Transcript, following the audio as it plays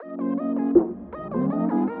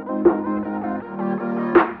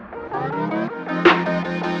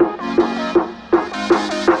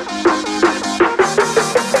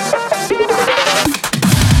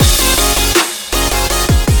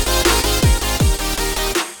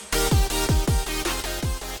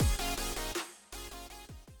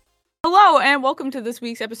and welcome to this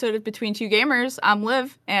week's episode of Between Two Gamers. I'm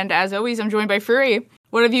Liv, and as always, I'm joined by Fury.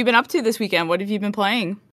 What have you been up to this weekend? What have you been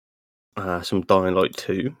playing? Some Dying Light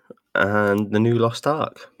 2 and the new Lost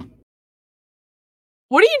Ark.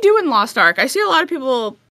 What do you do in Lost Ark? I see a lot of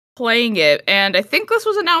people playing it, and I think this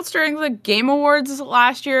was announced during the Game Awards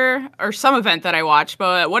last year, or some event that I watched,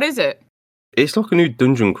 but what is it? It's like a new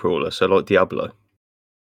dungeon crawler, so like Diablo.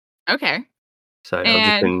 Okay. So I've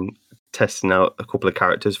just been testing out a couple of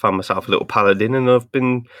characters, found myself a little paladin, and I've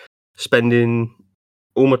been spending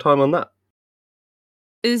all my time on that.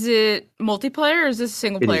 Is it multiplayer, or is this a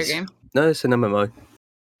single-player game? No, it's an MMO.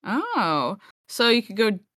 Oh, so you could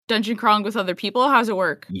go dungeon crawling with other people? How's it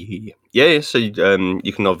work? Yeah. So you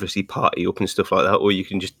can obviously party up and stuff like that, or you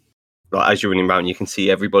can just, like, as you're running around, you can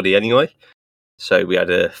see everybody anyway. So we had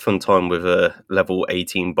a fun time with a level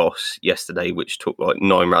 18 boss yesterday, which took like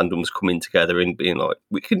 9 randoms coming together and being like,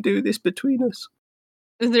 we can do this between us.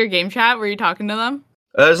 Is there a game chat? Were you talking to them?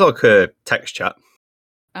 It's like a text chat.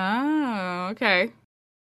 Oh, okay.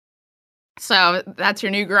 So that's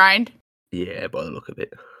your new grind? Yeah, by the look of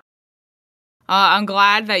it. I'm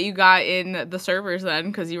glad that you got in the servers then,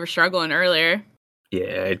 because you were struggling earlier.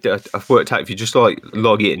 Yeah, I've worked out if you just like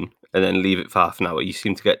log in and then leave it for half an hour, you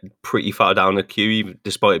seem to get pretty far down the queue, even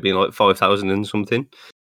despite it being like 5,000 and something.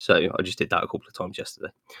 So I just did that a couple of times yesterday.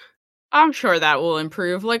 I'm sure that will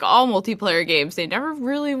improve. Like all multiplayer games, they never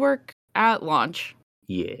really work at launch.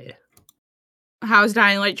 Yeah. How's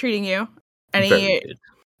Dying Light treating you? Very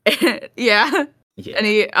good. Yeah.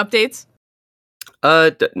 Any updates?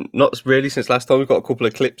 Not really since last time. We've got a couple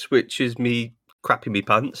of clips, which is me crapping me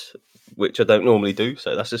pants, which I don't normally do.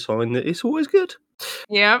 So that's a sign that it's always good.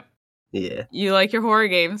 Yep. Yeah. You like your horror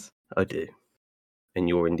games? I do. And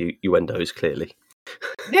your innuendos, clearly.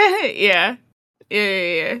 Yeah.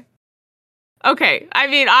 Okay. I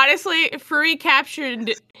mean, honestly, Fury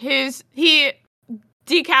captioned he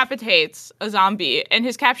decapitates a zombie, and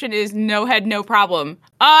his caption is "no head, no problem."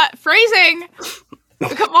 Phrasing.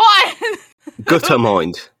 Come on. Gutter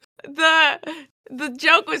mind. The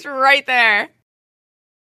joke was right there.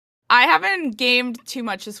 I haven't gamed too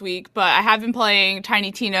much this week, but I have been playing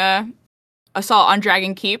Tiny Tina Assault on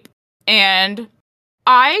Dragon Keep, and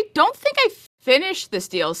I don't think I finished this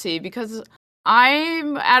DLC because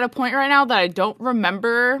I'm at a point right now that I don't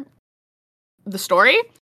remember the story.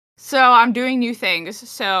 So I'm doing new things.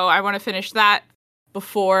 So I want to finish that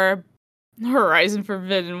before Horizon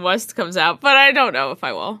Forbidden West comes out, but I don't know if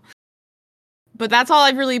I will. But that's all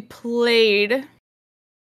I've really played.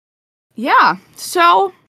 Yeah.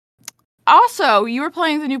 So also, you were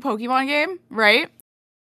playing the new Pokemon game, right?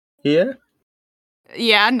 Yeah.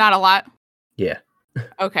 Yeah, not a lot. Yeah.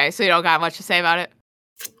 Okay, so you don't got much to say about it?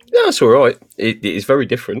 Yeah, that's all right. It is very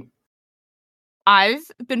different. I've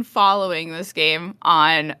been following this game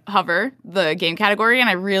on Hover, the game category, and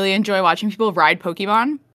I really enjoy watching people ride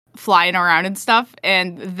Pokemon, flying around and stuff,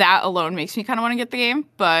 and that alone makes me kind of want to get the game,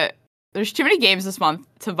 but there's too many games this month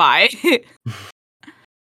to buy.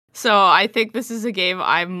 So I think this is a game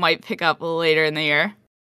I might pick up later in the year.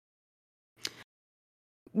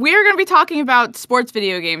 We're going to be talking about sports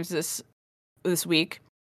video games this week.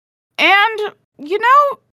 And, you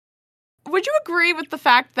know, would you agree with the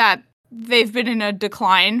fact that they've been in a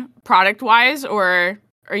decline product-wise, or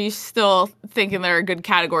are you still thinking they're a good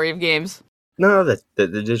category of games? No,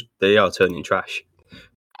 they are turning trash.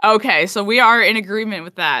 Okay, so we are in agreement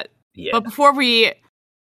with that. Yeah. But before we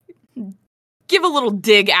give a little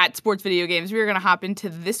dig at sports video games, we're going to hop into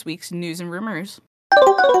this week's news and rumors.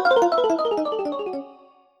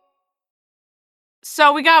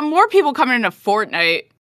 So we got more people coming into Fortnite.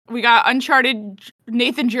 We got Uncharted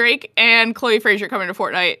Nathan Drake and Chloe Frazier coming to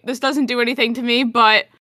Fortnite. This doesn't do anything to me, but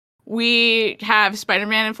we have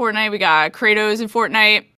Spider-Man in Fortnite. We got Kratos in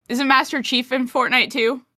Fortnite. Isn't Master Chief in Fortnite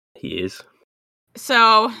too? He is.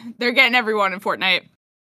 So they're getting everyone in Fortnite.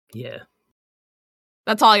 Yeah.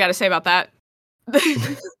 That's all I got to say about that.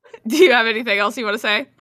 Do you have anything else you want to say?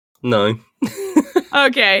 No.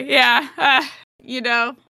 Okay, yeah.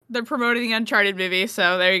 They're promoting the Uncharted movie,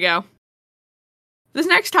 so there you go. This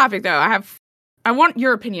next topic, though, I want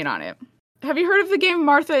your opinion on it. Have you heard of the game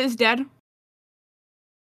Martha is Dead?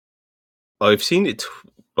 I've seen it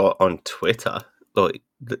on Twitter, like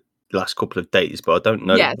the last couple of days, but I don't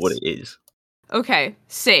know what it is. Okay,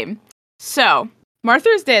 same. So, Martha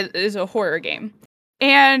is Dead is a horror game,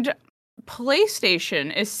 and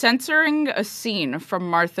PlayStation is censoring a scene from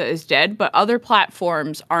Martha is Dead, but other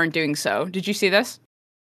platforms aren't doing so. Did you see this?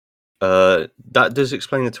 That does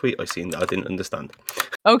explain the tweet I seen that I didn't understand.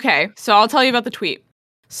 Okay, so I'll tell you about the tweet.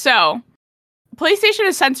 So, PlayStation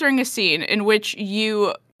is censoring a scene in which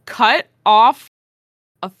you cut off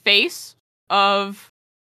a face of,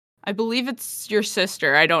 I believe it's your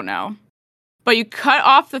sister, I don't know. But you cut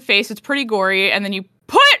off the face, it's pretty gory, and then you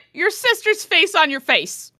put your sister's face on your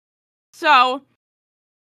face. So,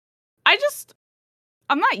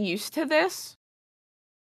 I'm not used to this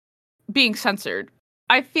being censored.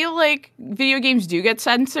 I feel like video games do get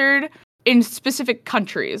censored in specific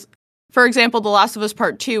countries. For example, The Last of Us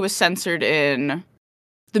Part 2 was censored in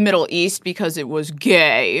the Middle East because it was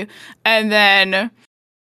gay. And then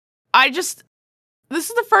this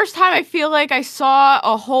is the first time I feel like I saw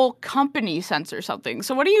a whole company censor something.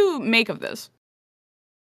 So what do you make of this?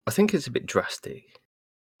 I think it's a bit drastic.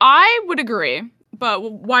 I would agree, but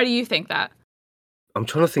why do you think that? I'm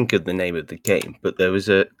trying to think of the name of the game, but there was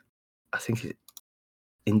I think it's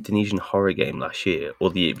Indonesian horror game last year or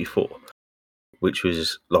the year before, which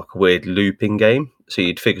was like a weird looping game. So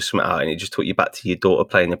you'd figure something out and it just took you back to your daughter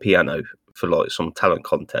playing the piano for like some talent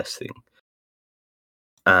contest thing.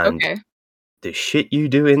 And Okay. the shit you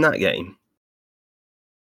do in that game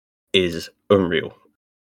is unreal.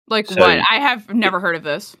 Like So- what? I have never heard of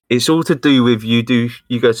this. It's all to do with you go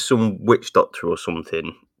to some witch doctor or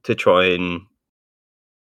something to try and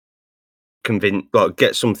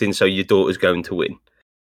get something so your daughter's going to win.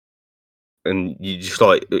 And you just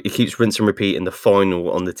like, it keeps rinse and repeating the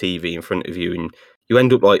final on the TV in front of you, and you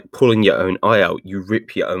end up like pulling your own eye out, you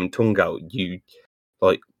rip your own tongue out, you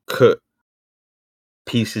like cut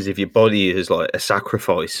pieces of your body as like a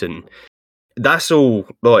sacrifice, and that's all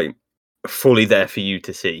like fully there for you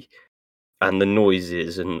to see, and the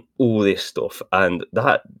noises and all this stuff, and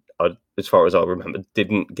that, as far as I remember,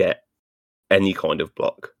 didn't get any kind of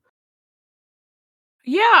block.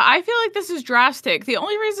 Yeah, I feel like this is drastic. The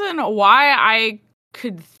only reason why I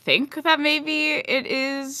could think that maybe it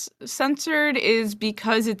is censored is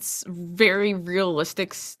because it's very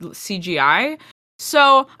realistic CGI.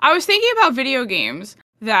 So I was thinking about video games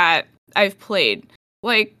that I've played.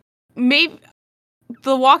 Like, maybe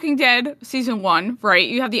The Walking Dead Season 1, right?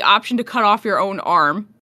 You have the option to cut off your own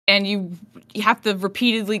arm, and you have to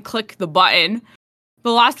repeatedly click the button. The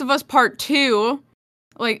Last of Us Part 2...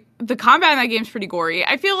 like, the combat in that game's pretty gory.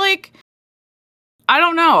 I feel like, I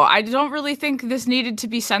don't know. I don't really think this needed to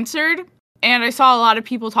be censored. And I saw a lot of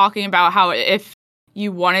people talking about how if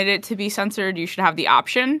you wanted it to be censored, you should have the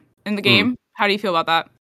option in the game. How do you feel about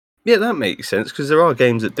that? Yeah, that makes sense, because there are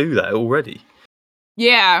games that do that already.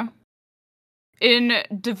 Yeah. In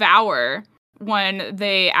Devour, when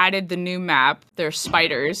they added the new map, there's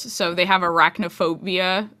spiders. So they have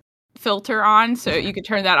arachnophobia filter on. So you could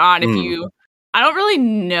turn that on if you... I don't really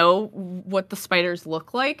know what the spiders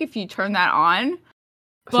look like if you turn that on,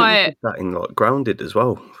 I think they did that in like Grounded as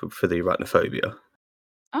well for the arachnophobia.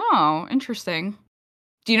 Oh, interesting.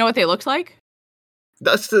 Do you know what they looked like?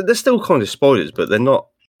 They're still kind of spoilers, but they're not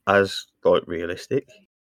as like realistic.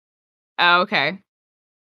 Oh, okay.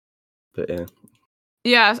 But yeah.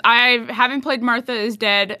 Yes, I haven't played Martha is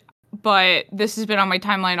Dead, but this has been on my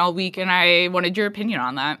timeline all week, and I wanted your opinion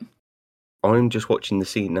on that. I'm just watching the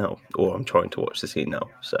scene now, or I'm trying to watch the scene now.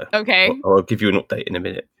 So okay, I'll give you an update in a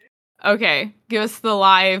minute. Okay, give us the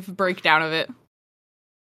live breakdown of it.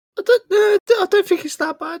 I don't think it's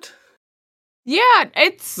that bad. Yeah,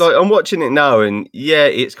 it's like I'm watching it now, and yeah,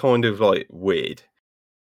 it's kind of like weird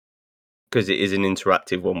because it is an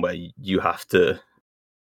interactive one where you have to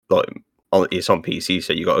it's on PC,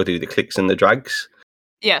 so you got to do the clicks and the drags.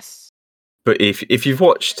 Yes, but if you've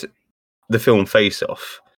watched the film Face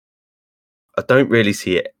Off, I don't really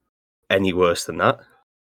see it any worse than that.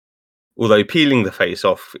 Although peeling the face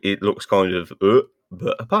off, it looks kind of, but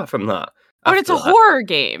apart from that, but it's a horror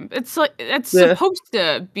game. It's like supposed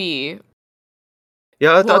to be.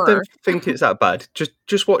 Yeah, I don't think it's that bad.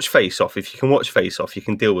 Just watch Face Off. If you can watch Face Off, you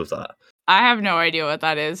can deal with that. I have no idea what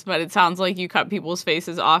that is, but it sounds like you cut people's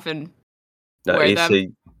faces off and wear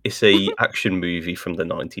them. It's a action movie from the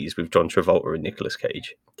 90s with John Travolta and Nicolas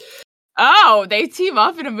Cage. Oh, they team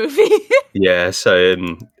up in a movie? Yeah, so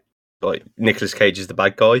like Nicolas Cage is the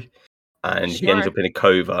bad guy, and he ends up in a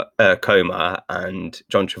coma, and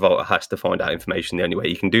John Travolta has to find out information. The only way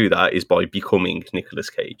he can do that is by becoming Nicolas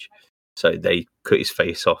Cage. So they cut his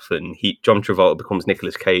face off, and John Travolta becomes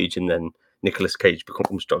Nicolas Cage, and then Nicolas Cage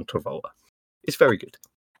becomes John Travolta. It's very good.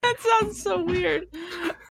 That sounds so weird.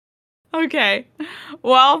 Okay,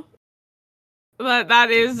 well,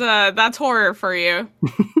 that's horror for you.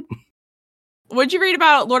 What'd you read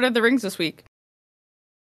about Lord of the Rings this week?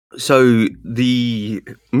 So the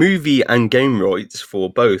movie and game rights for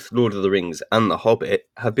both Lord of the Rings and The Hobbit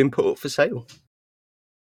have been put up for sale.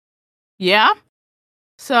 Yeah?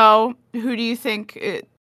 So who do you think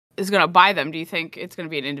is going to buy them? Do you think it's going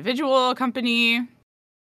to be an individual, a company?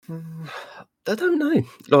 I don't know.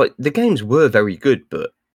 Like, the games were very good,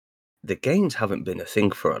 but the games haven't been a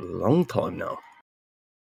thing for a long time now.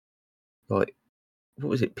 Like, what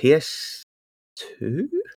was it? PS2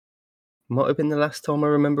 might have been the last time I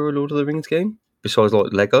remember a Lord of the Rings game, besides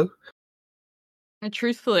like Lego. And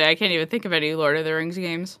truthfully, I can't even think of any Lord of the Rings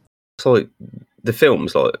games. It's like the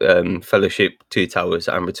films, like Fellowship, Two Towers,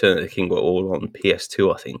 and Return of the King were all on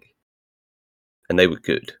PS2, I think, and they were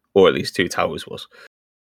good, or at least Two Towers was.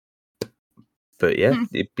 But yeah,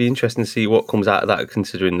 it'd be interesting to see what comes out of that,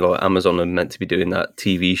 considering like Amazon are meant to be doing that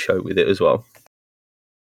TV show with it as well.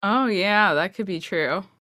 Oh yeah, that could be true.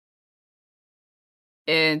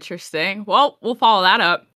 Interesting. Well, we'll follow that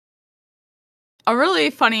up. A really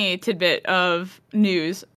funny tidbit of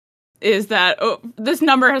news is that this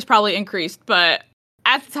number has probably increased, but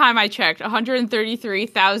at the time I checked,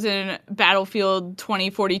 133,000 Battlefield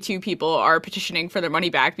 2042 people are petitioning for their money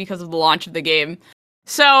back because of the launch of the game.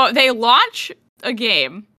 So they launch a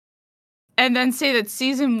game and then say that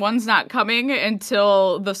season 1's not coming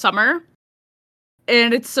until the summer.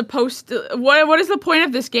 And it's supposed to... What is the point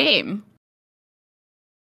of this game?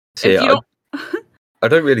 See, I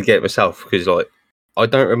don't really get it myself, because like, I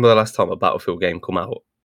don't remember the last time a Battlefield game come out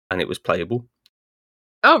and it was playable.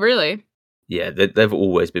 Oh, really? Yeah, they've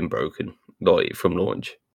always been broken, like, from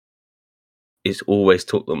launch. It's always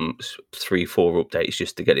took them 3-4 updates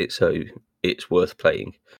just to get it so it's worth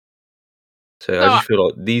playing. So I just feel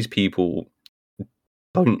like these people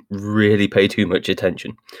don't really pay too much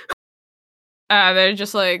attention. They're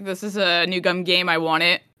just like, this is a new gum game, I want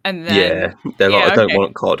it. And then... Yeah, they're like, I don't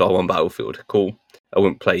want COD, I want Battlefield. Cool. I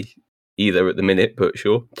wouldn't play either at the minute, but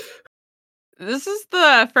sure. This is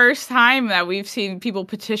the first time that we've seen people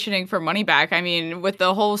petitioning for money back. I mean, with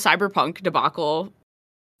the whole Cyberpunk debacle.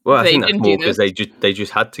 Well, I think that's more because they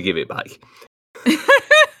just had to give it back.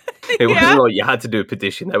 It wasn't like you had to do a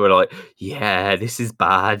petition. They were like, yeah, this is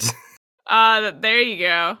bad. There you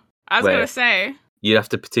go. I was going to say. You'd have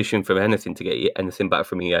to petition for anything to get anything back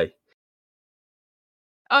from EA.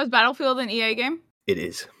 Oh, is Battlefield an EA game? It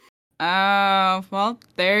is. Oh, well,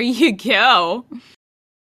 there you go.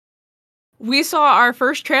 We saw our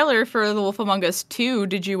first trailer for The Wolf Among Us 2.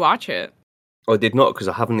 Did you watch it? I did not, because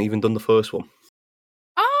I haven't even done the first one.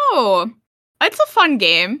 Oh, it's a fun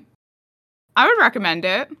game. I would recommend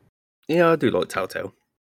it. Yeah, I do like Telltale.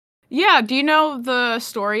 Yeah, do you know the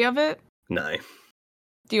story of it? No.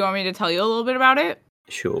 Do you want me to tell you a little bit about it?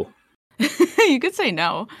 Sure. You could say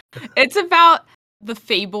no. It's about the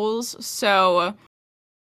fables. So,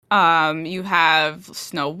 you have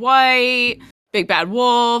Snow White, Big Bad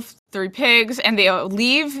Wolf, 3 pigs, and they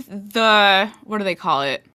leave what do they call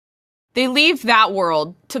it? They leave that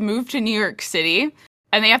world to move to New York City,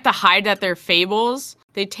 and they have to hide that they're fables.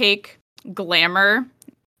 They take glamour,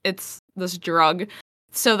 it's this drug,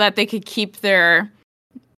 so that they could keep their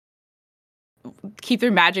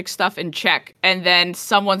magic stuff in check. And then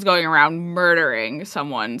someone's going around murdering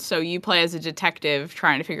someone. So you play as a detective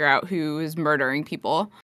trying to figure out who is murdering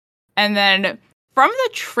people. And then from the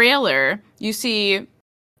trailer, you see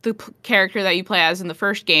the character that you play as in the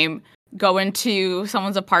first game go into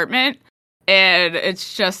someone's apartment, and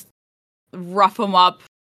it's just rough them up.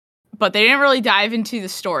 But they didn't really dive into the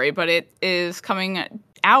story, but it is coming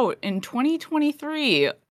out in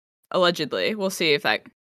 2023, allegedly. We'll see if that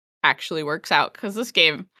actually works out, because this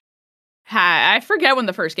game I forget when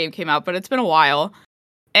the first game came out, but it's been a while.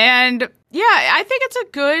 And yeah, I think it's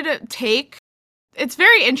a good take. It's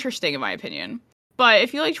very interesting in my opinion. But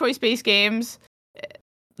if you like choice-based games,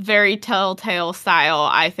 very Telltale style,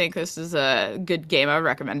 I think this is a good game. I would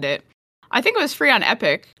recommend it. I think it was free on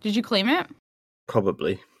Epic. Did you claim it?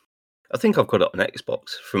 Probably. I think I've got it on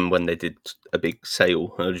Xbox from when they did a big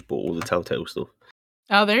sale, and I just bought all the Telltale stuff.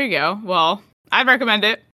 Oh, there you go. Well, I'd recommend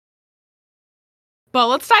it. But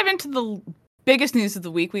let's dive into the biggest news of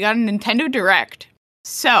the week. We got a Nintendo Direct.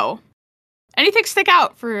 So, anything stick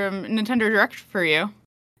out for Nintendo Direct for you?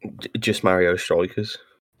 Just Mario Strikers.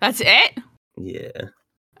 That's it? Yeah.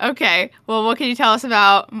 Okay. Well, what can you tell us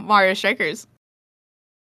about Mario Strikers?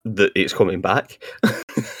 That it's coming back.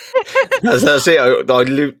 That's it.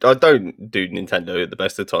 I don't do Nintendo at the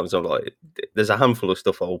best of times. I'm like, there's a handful of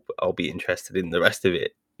stuff I'll be interested in. The rest of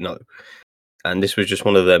it, no. And this was just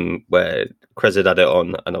one of them where Krez had it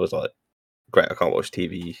on, and I was like, great, I can't watch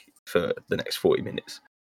TV for the next 40 minutes.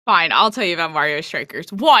 Fine, I'll tell you about Mario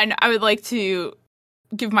Strikers. One, I would like to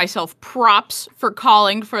give myself props for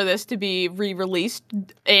calling for this to be re-released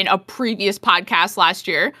in a previous podcast last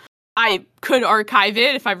year. I could archive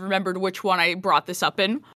it if I remembered which one I brought this up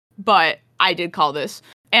in, but I did call this.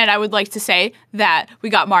 And I would like to say that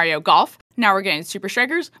we got Mario Golf. Now we're getting Super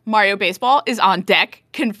Strikers. Mario Baseball is on deck,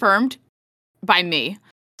 confirmed. by me.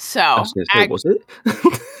 I So, was going to say, was it?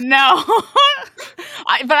 no.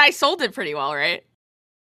 But I sold it pretty well, right?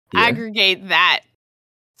 Yeah. Aggregate that.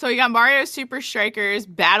 So we got Mario Super Strikers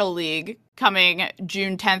Battle League coming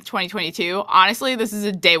June 10th, 2022. Honestly, this is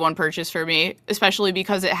a day one purchase for me, especially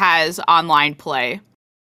because it has online play.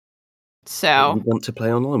 So, You want to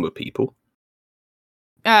play online with people?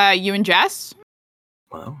 you and Jess?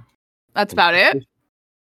 Wow. That's about it.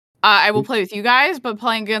 I will play with you guys, but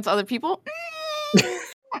playing against other people?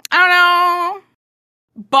 I don't know.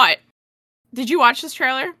 But, did you watch this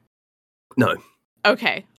trailer? No.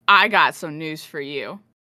 Okay, I got some news for you.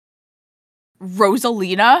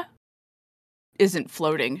 Rosalina isn't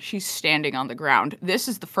floating. She's standing on the ground. This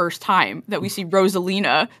is the first time that we see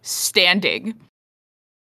Rosalina standing.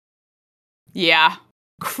 Yeah.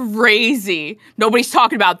 Crazy. Nobody's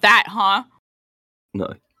talking about that, huh?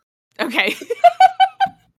 No. Okay.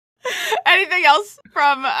 Anything else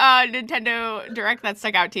from Nintendo Direct that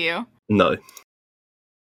stuck out to you? No.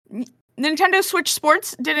 Nintendo Switch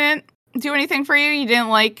Sports didn't do anything for you? You didn't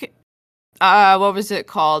like, what was it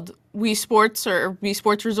called? Wii Sports or Wii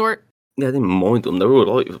Sports Resort? Yeah, I didn't mind them. They were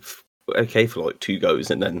all like okay for like 2 goes,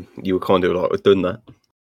 and then you were kind of like, I've done that.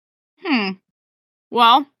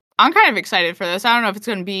 Well, I'm kind of excited for this. I don't know if it's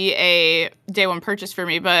going to be a day one purchase for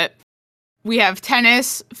me, but we have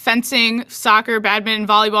tennis, fencing, soccer, badminton,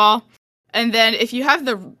 volleyball. And then if you have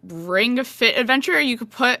the Ring Fit Adventure, you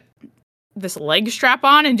could put this leg strap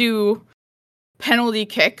on and do penalty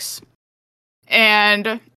kicks.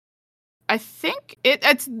 And I think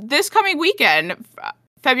it's this coming weekend,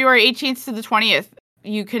 February 18th to the 20th.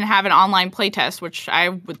 You can have an online playtest, which I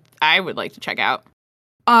would like to check out.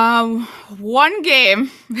 One game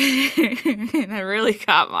that really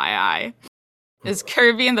caught my eye is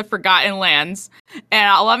Kirby and the Forgotten Lands.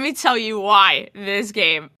 And let me tell you why this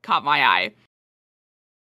game caught my eye.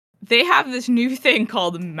 They have this new thing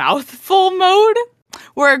called Mouthful Mode,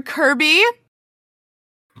 where Kirby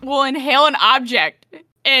will inhale an object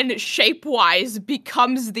and shape-wise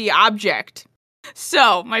becomes the object.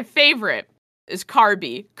 So, my favorite is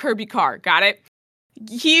Kirby Car, got it?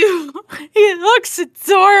 He looks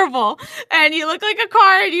adorable, and you look like a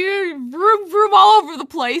car, and you vroom all over the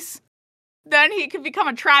place. Then he can become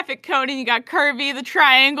a traffic cone, and you got Kirby the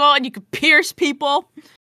triangle, and you can pierce people.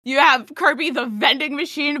 You have Kirby the vending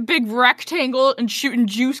machine, a big rectangle, and shooting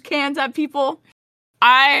juice cans at people.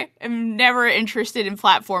 I am never interested in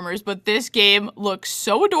platformers, but this game looks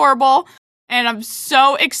so adorable, and I'm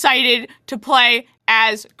so excited to play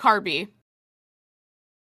as Kirby.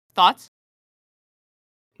 Thoughts?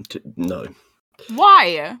 No.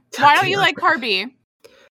 Why? Why don't you like Kirby?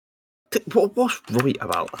 What's right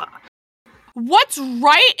about that? What's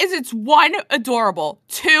right is it's 1, adorable,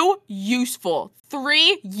 2, useful,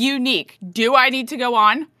 3, unique. Do I need to go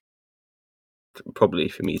on? Probably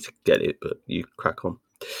for me to get it, but you crack on.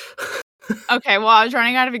 Okay, well, I was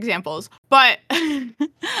running out of examples, but I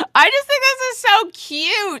just think this is so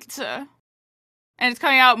cute. And it's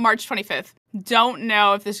coming out March 25th. Don't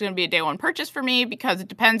know if this is going to be a day one purchase for me because it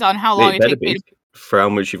depends on how long it takes me. For how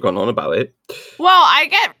much you've gone on about it. Well, I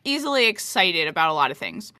get easily excited about a lot of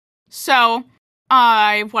things. So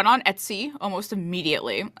I went on Etsy almost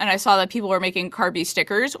immediately, and I saw that people were making Kirby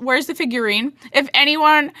stickers. Where's the figurine? If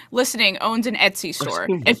anyone listening owns an Etsy store,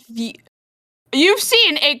 if you've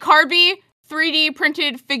seen a Kirby 3D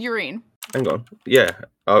printed figurine. Hang on. Yeah,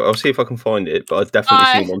 I'll see if I can find it, but I've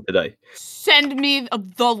definitely seen one today. Send me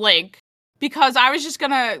the link, because I was just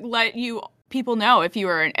going to let you people know if you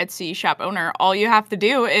are an Etsy shop owner, all you have to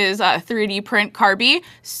do is 3D print Kirby,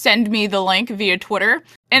 send me the link via Twitter,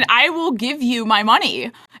 and I will give you my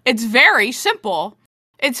money. It's very simple.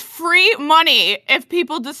 It's free money if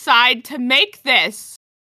people decide to make this.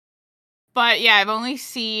 But yeah, I've only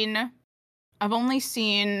seen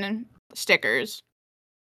stickers.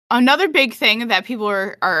 Another big thing that people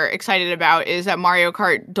are excited about is that Mario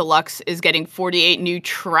Kart Deluxe is getting 48 new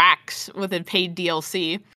tracks with a paid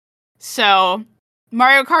DLC. So,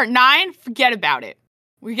 Mario Kart 9, forget about it.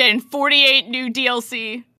 We're getting 48 new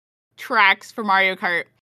DLC tracks for Mario Kart,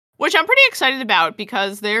 which I'm pretty excited about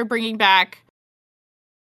because they're bringing back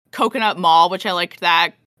Coconut Mall, which I liked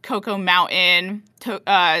that, Coco Mountain,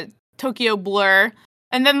 Tokyo Blur,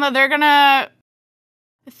 and then I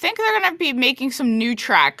think they're gonna be making some new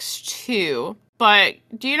tracks too. But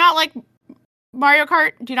do you not like Mario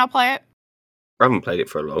Kart? Do you not play it? I haven't played it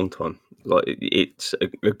for a long time. Like, it's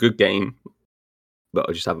a good game, but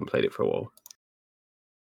I just haven't played it for a while.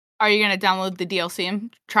 Are you gonna download the DLC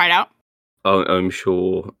and try it out? I'm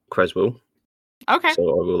sure Krez will. Okay. So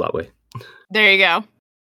I will that way. There you go.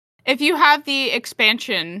 If you have the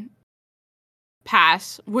expansion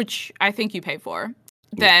pass, which I think you pay for,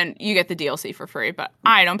 then you get the DLC for free, but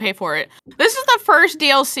I don't pay for it. This is the first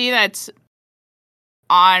DLC that's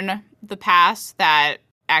on the pass that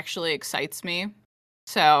actually excites me.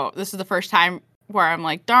 So this is the first time where I'm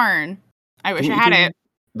like, darn, I wish I had it.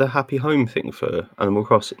 The Happy Home thing for Animal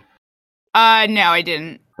Crossing? No, I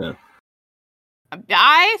didn't. Yeah.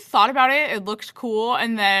 I thought about it. It looked cool.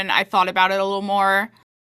 And then I thought about it a little more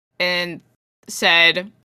and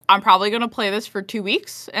said, I'm probably going to play this for 2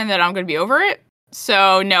 weeks and then I'm going to be over it.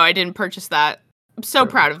 So no, I didn't purchase that. I'm so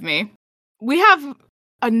proud of me. We have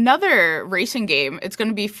another racing game. It's going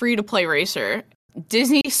to be free to play racer.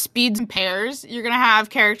 Disney Speeds and Pairs. You're going to have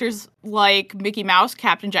characters like Mickey Mouse,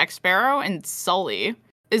 Captain Jack Sparrow, and Sully.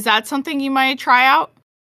 Is that something you might try out?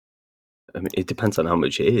 I mean, it depends on how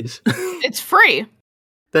much it is. It's free.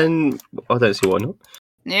 Then I don't see why not.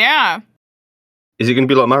 Yeah. Is it going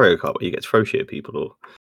to be like Mario Kart where you get to throw shit at people? Or?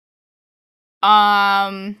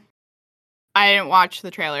 I didn't watch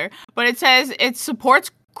the trailer, but it says it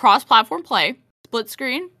supports cross-platform play, split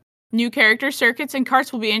screen, new character circuits and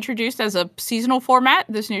karts will be introduced as a seasonal format.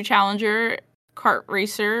 This new Challenger kart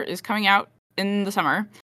racer is coming out in the summer,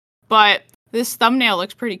 but this thumbnail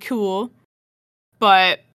looks pretty cool,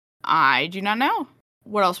 but I do not know.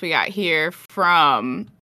 What else we got here from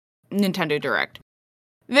Nintendo Direct?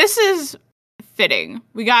 This is fitting.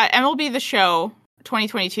 We got MLB The Show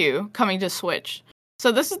 2022 coming to Switch.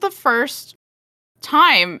 So this is the first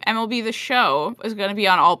time MLB The Show is going to be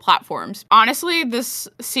on all platforms. Honestly, this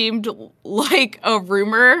seemed like a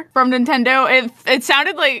rumor from Nintendo. It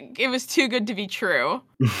sounded like it was too good to be true.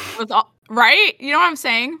 Right? You know what I'm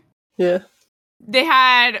saying? Yeah. They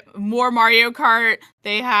had more Mario Kart.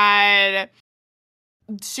 They had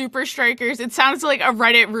Super Strikers. It sounds like a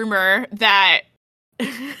Reddit rumor that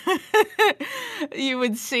you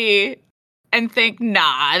would see and think,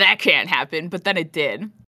 nah, that can't happen. But then it did.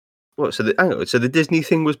 What? So the Disney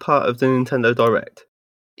thing was part of the Nintendo Direct?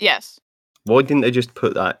 Yes. Why didn't they just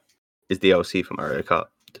put that as DLC for Mario Kart?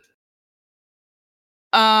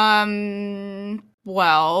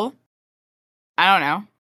 Well, I don't know.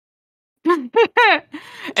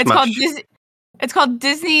 It's called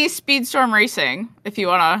Disney Speedstorm Racing, if you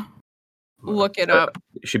want to look it up.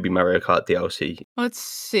 It should be Mario Kart DLC. Let's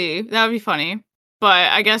see. That would be funny.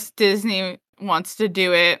 But I guess Disney wants to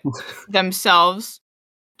do it themselves.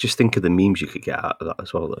 Just think of the memes you could get out of that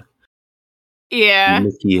as well, though. Yeah.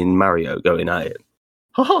 Mickey and Mario going at it.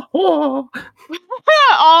 all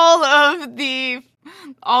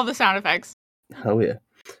the sound effects. Hell yeah.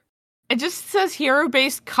 It just says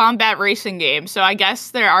hero-based combat racing game, so I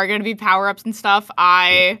guess there are going to be power-ups and stuff.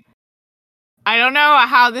 I don't know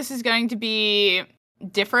how this is going to be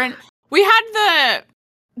different. We had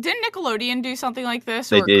didn't Nickelodeon do something like this?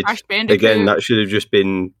 They did. Crash Bandicoot? Again, that should have just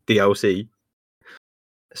been DLC.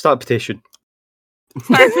 Start a petition.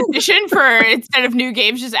 Start a petition for instead of new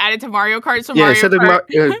games, just add it to Mario Kart. So yeah, instead of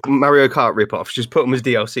Mario Kart rip-offs, just put them as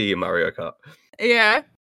DLC in Mario Kart. Yeah.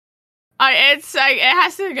 It's like it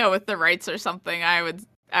has to go with the rights or something. I would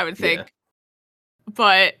think, yeah.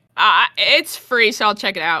 But it's free, so I'll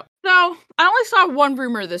check it out. So I only saw one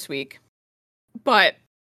rumor this week, but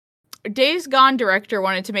Days Gone director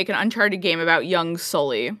wanted to make an Uncharted game about young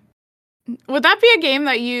Sully. Would that be a game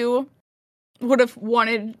that you would have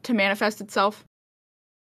wanted to manifest itself?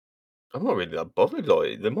 I'm not really that bothered.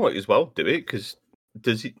 Like, they might as well do it because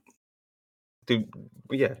does it?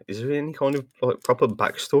 Is there any kind of like proper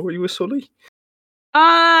backstory with Sully?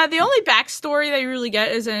 The only backstory that you really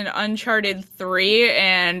get is in Uncharted 3,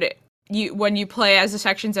 and when you play as the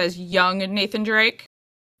sections as young Nathan Drake,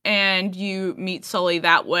 and you meet Sully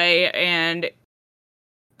that way, and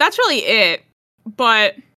that's really it.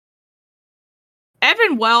 But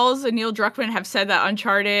Evan Wells and Neil Druckmann have said that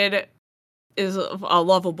Uncharted is a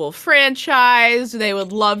lovable franchise. They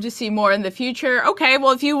would love to see more in the future. Okay,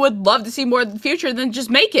 well, if you would love to see more in the future, then just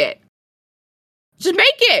make it. Just make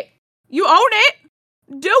it. You own it.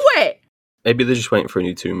 Do it. Maybe they're just waiting for a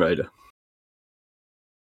new Tomb Raider.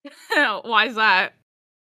 Why is that?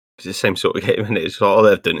 It's the same sort of game, and it's like,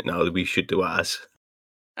 they've done it now. We should do ours.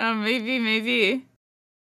 Maybe.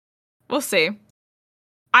 We'll see.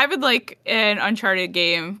 I would like an Uncharted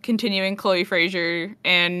game continuing Chloe Fraser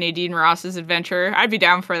and Nadine Ross's adventure. I'd be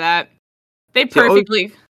down for that. They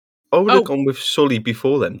perfectly... I would have gone with Sully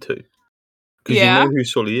before them too. Because you know who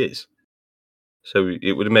Sully is. So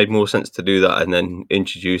it would have made more sense to do that and then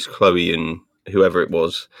introduce Chloe and whoever it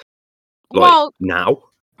was. Now.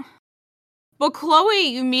 Well, Chloe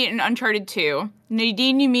you meet in Uncharted 2.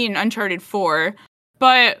 Nadine you meet in Uncharted 4.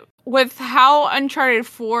 But with how Uncharted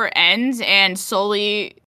 4 ends and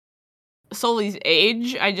Sully Sully's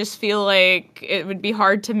age. I just feel like it would be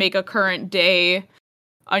hard to make a current day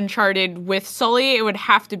Uncharted with Sully. It would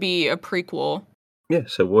have to be a prequel. Yeah,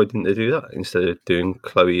 so why didn't they do that instead of doing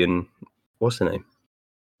Chloe and what's the name?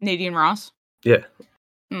 Nadine Ross. Yeah.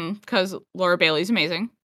 Because Laura Bailey's amazing.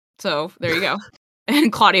 So there you go.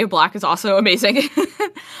 And Claudia Black is also amazing.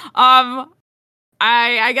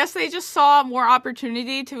 I guess they just saw more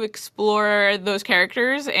opportunity to explore those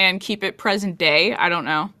characters and keep it present day. I don't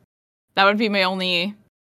know. That would be my only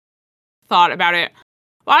thought about it.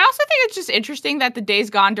 Well, I also think it's just interesting that the Days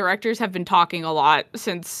Gone directors have been talking a lot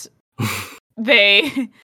since they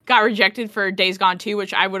got rejected for Days Gone 2,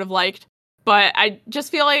 which I would have liked. But I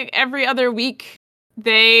just feel like every other week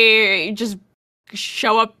they just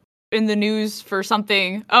show up in the news for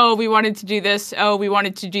something. Oh, we wanted to do this. Oh, we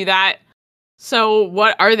wanted to do that. So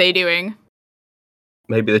what are they doing?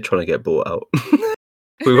 Maybe they're trying to get bought out.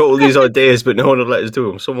 We've got all these ideas, but no one will let us do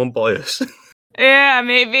them. Someone buy us. Yeah,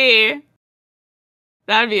 maybe.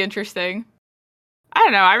 That'd be interesting. I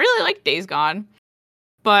don't know. I really like Days Gone.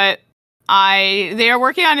 But they are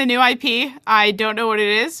working on a new IP. I don't know what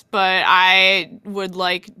it is, but I would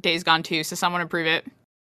like Days Gone 2, so someone approve it.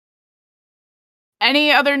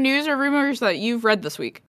 Any other news or rumors that you've read this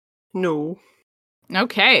week? No.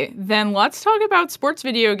 Okay, then let's talk about sports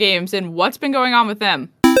video games and what's been going on with them.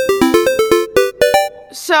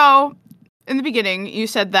 So, in the beginning, you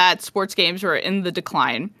said that sports games were in the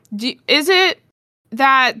decline. Is it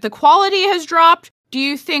that the quality has dropped? Do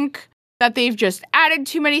you think that they've just added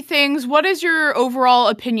too many things? What is your overall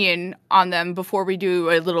opinion on them before we do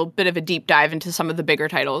a little bit of a deep dive into some of the bigger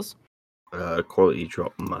titles? Quality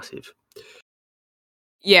drop massive.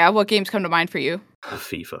 Yeah, what games come to mind for you?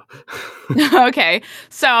 FIFA. Okay,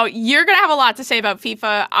 so you're going to have a lot to say about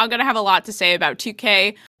FIFA. I'm going to have a lot to say about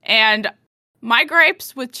 2K. And my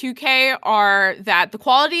gripes with 2K are that the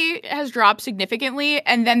quality has dropped significantly,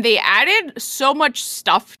 and then they added so much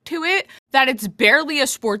stuff to it that it's barely a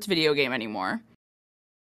sports video game anymore.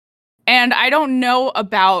 And I don't know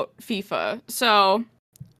about FIFA, so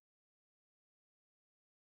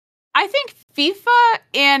I think FIFA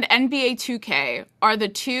and NBA 2K are the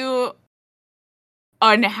two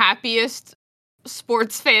unhappiest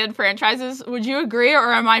sports fan franchises. Would you agree,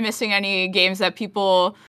 or am I missing any games that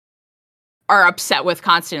people are upset with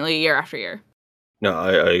constantly year after year? No,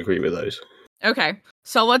 I agree with those. Okay,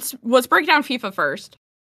 so let's break down FIFA first.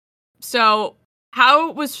 So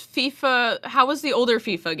how was the older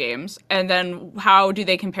FIFA games, and then how do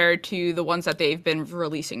they compare to the ones that they've been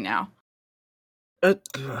releasing now?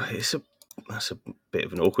 That's a bit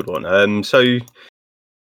of an awkward one. Unless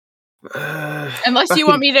you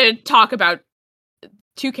want me to talk about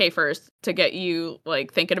 2K first to get you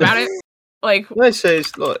like thinking about it. Like, I say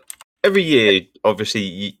it's like every year,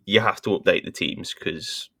 obviously, you have to update the teams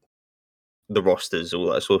because the rosters,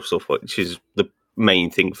 all that sort of stuff, which is the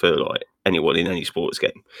main thing for like anyone in any sports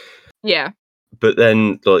game. Yeah. But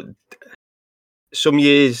then, like, some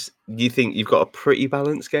years you think you've got a pretty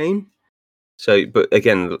balanced game. So, but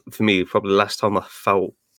again, for me, probably the last time I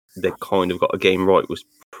felt they kind of got a game right was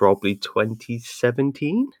probably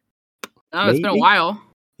 2017. Oh, it's been a while.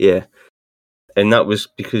 Yeah. And that was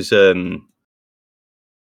because the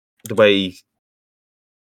way,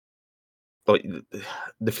 like,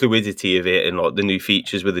 the fluidity of it and like the new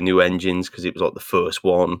features with the new engines, because it was like the first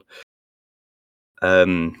one.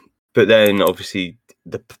 But then obviously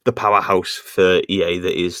the powerhouse for EA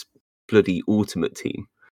that is bloody Ultimate Team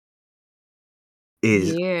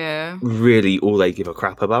is really all they give a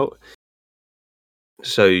crap about.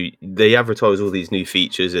 So they advertise all these new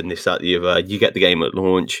features and this, that, the other. You get the game at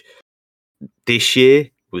launch. This year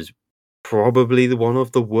was probably one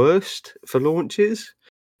of the worst for launches,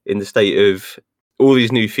 in the state of all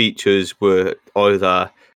these new features were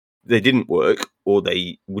either they didn't work or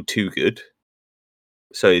they were too good.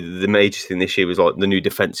 So the major thing this year was like the new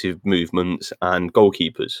defensive movements and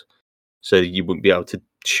goalkeepers. So you wouldn't be able to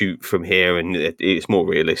shoot from here, and it's more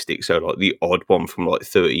realistic. So like the odd one from like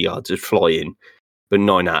 30 yards of flying, but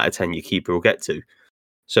 9 out of 10 your keeper will get to.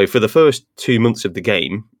 So for the first 2 months of the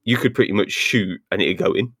game, you could pretty much shoot and it'd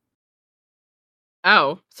go in.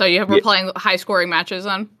 Oh, so we're playing high scoring matches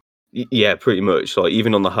on? Yeah, pretty much. Like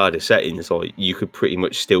even on the harder settings, like you could pretty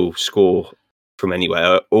much still score from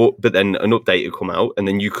anywhere. But then an update would come out, and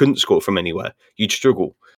then you couldn't score from anywhere. You'd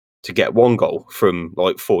struggle to get one goal from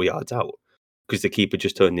like 4 yards out because the keeper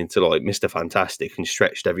just turned into like Mr. Fantastic and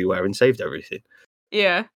stretched everywhere and saved everything.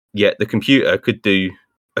 Yeah. Yet the computer could do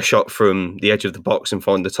a shot from the edge of the box and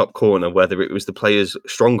find the top corner, whether it was the player's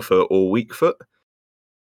strong foot or weak foot.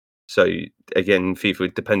 So again,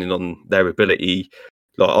 FIFA, depending on their ability,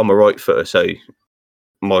 like I'm a right footer, so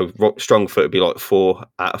my strong foot would be like 4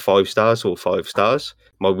 out of 5 stars or 5 stars.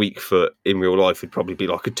 My weak foot in real life would probably be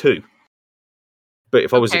like a 2. But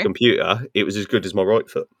if I was a Okay. computer, it was as good as my right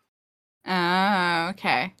foot. Oh,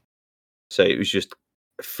 okay. So it was just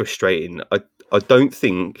frustrating. I don't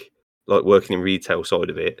think, like working in retail side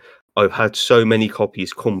of it, I've had so many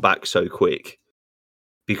copies come back so quick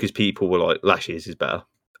because people were like, Lashes is better.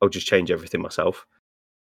 I'll just change everything myself.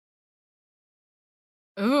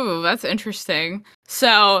 Ooh, that's interesting.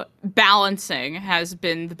 So balancing has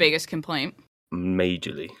been the biggest complaint.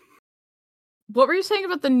 Majorly. What were you saying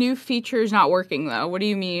about the new features not working though? What do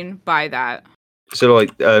you mean by that? So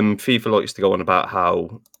like FIFA likes to go on about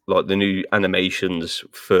how like the new animations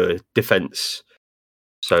for defense.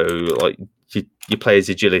 So like your players'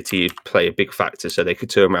 agility play a big factor, so they could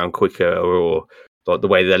turn around quicker, or like the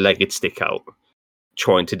way their leg would stick out,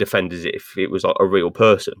 trying to defend as if it was like a real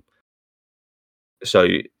person. So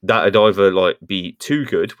that'd either like be too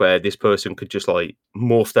good, where this person could just like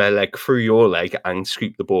morph their leg through your leg and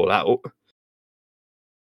scoop the ball out.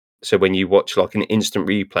 So when you watch like an instant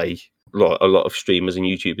replay, like a lot of streamers and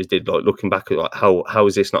YouTubers did, like looking back at like how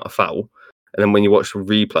is this not a foul? And then when you watch the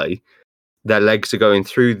replay, their legs are going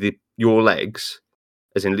through your legs,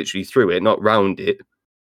 as in literally through it, not round it,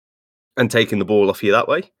 and taking the ball off you that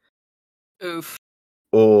way. Oof.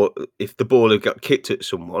 Or if the ball had got kicked at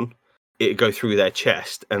someone, it'd go through their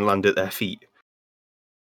chest and land at their feet.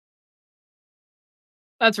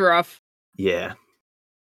 That's rough. Yeah.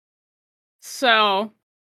 So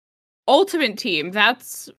Ultimate Team,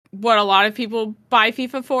 that's what a lot of people buy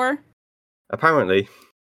FIFA for? Apparently.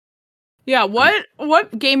 Yeah,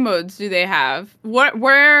 what game modes do they have?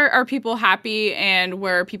 Where are people happy and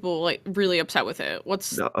where are people like really upset with it?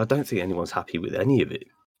 I don't think anyone's happy with any of it.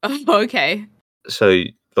 Oh, okay. So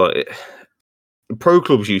like pro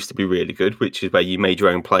clubs used to be really good, which is where you made your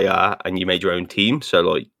own player and you made your own team. So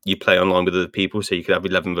like you play online with other people, so you could have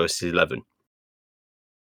 11 versus 11.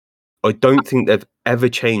 I don't think they've ever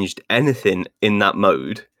changed anything in that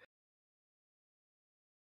mode.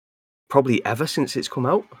 Probably ever since it's come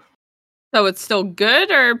out. So it's still good,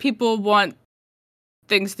 or people want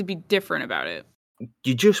things to be different about it?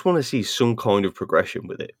 You just want to see some kind of progression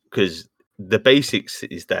with it, because the basics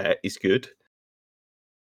is good,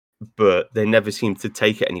 but they never seem to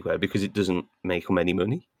take it anywhere because it doesn't make them any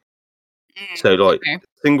money. So like Okay.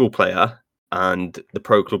 single player and the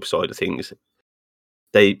pro club side of things,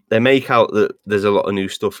 they make out that there's a lot of new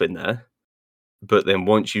stuff in there, but then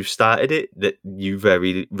once you've started it, that you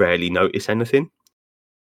very rarely notice anything.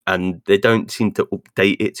 And they don't seem to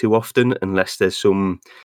update it too often unless there's some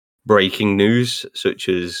breaking news, such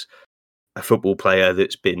as a football player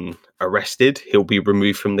that's been arrested. He'll be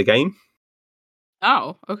removed from the game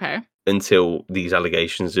Oh, okay. until these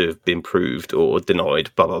allegations have been proved or denied,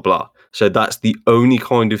 blah, blah, blah. So that's the only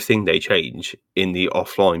kind of thing they change in the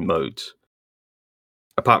offline modes.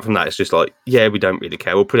 Apart from that, it's just like, yeah, we don't really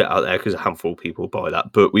care. We'll put it out there because a handful of people buy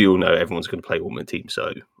that, but we all know everyone's going to play Ultimate Team,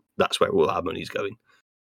 so that's where all our money's going.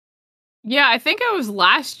 Yeah, I think it was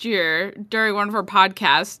last year during one of our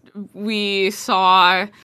podcasts, we saw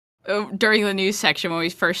during the news section when we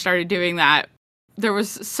first started doing that, there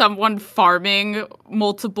was someone farming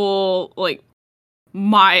multiple like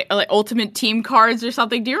Ultimate Team cards or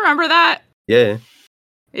something. Do you remember that? Yeah.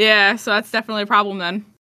 Yeah, so that's definitely a problem then.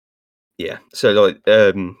 Yeah. So like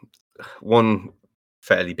one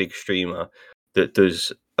fairly big streamer that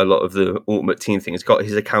does a lot of the Ultimate Team thing has got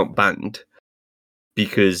his account banned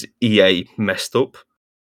because EA messed up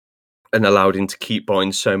and allowed him to keep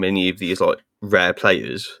buying so many of these like rare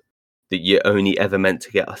players that you're only ever meant to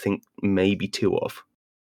get, I think, maybe 2 of,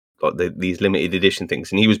 like these limited edition things.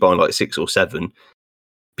 And he was buying like 6 or 7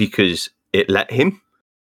 because it let him.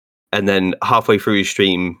 And then halfway through his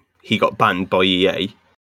stream, he got banned by EA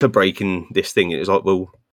for breaking this thing. It was like, well,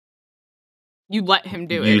 you let him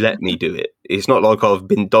do it. You let me do it. It's not like I've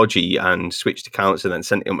been dodgy and switched accounts and then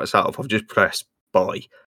sent it myself. I've just pressed buy.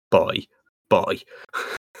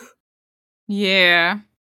 Yeah.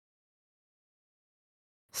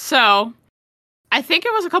 So, I think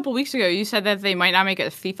it was a couple weeks ago you said that they might not make a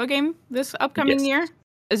FIFA game this upcoming year.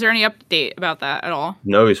 Is there any update about that at all?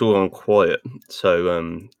 No, it's all on quiet. So,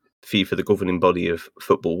 FIFA, the governing body of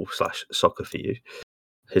football/soccer for you,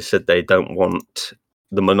 has said they don't want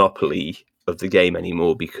the monopoly of the game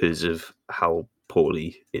anymore because of how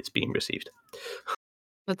poorly it's being received.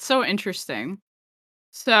 That's so interesting.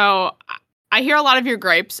 So I hear a lot of your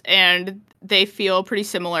gripes, and they feel pretty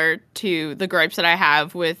similar to the gripes that I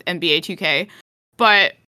have with NBA 2K.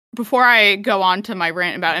 But before I go on to my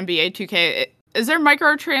rant about NBA 2K, is there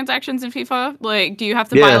microtransactions in FIFA? Like, do you have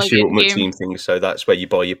to buy like your Ultimate in-game? Team thing. So that's where you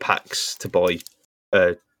buy your packs to buy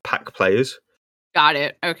pack players. Got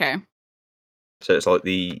it. Okay. So it's like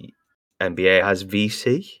the NBA has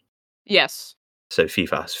VC, Yes. so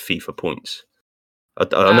FIFA has FIFA points. I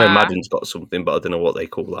know Madden's got something, but I don't know what they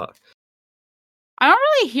call that. I don't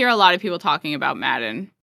really hear a lot of people talking about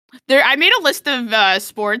Madden. I made a list of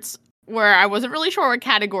sports where I wasn't really sure what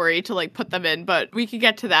category to like put them in, but we could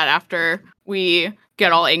get to that after we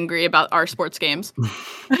get all angry about our sports games.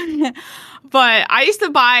 But I used to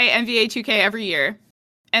buy NBA 2K every year,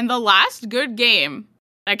 and the last good game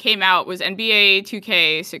that came out was NBA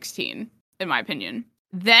 2K16, in my opinion.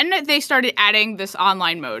 Then they started adding this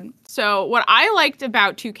online mode. So what I liked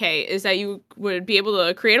about 2K is that you would be able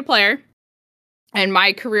to create a player, and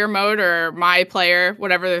my career mode or my player,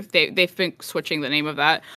 whatever, they've been switching the name of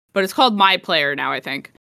that, but it's called My Player now, I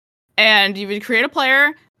think. And you would create a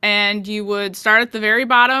player, and you would start at the very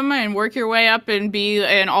bottom and work your way up and be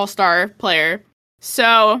an all-star player.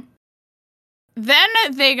 So then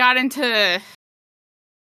they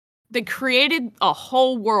created a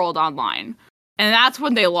whole world online, and that's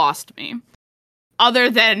when they lost me. Other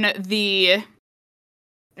than the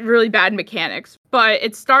really bad mechanics. But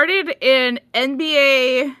it started in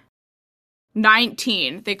NBA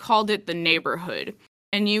 19. They called it the neighborhood.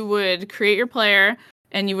 And you would create your player,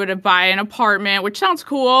 and you would buy an apartment, which sounds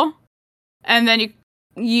cool. And then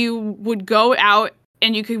you would go out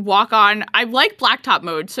and you could walk on. I like blacktop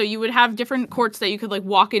mode, so you would have different courts that you could like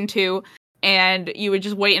walk into, and you would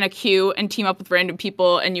just wait in a queue and team up with random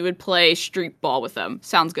people, and you would play street ball with them.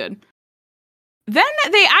 Sounds good. Then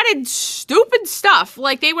they added stupid stuff.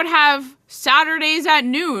 Like they would have Saturdays at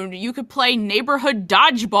noon. You could play neighborhood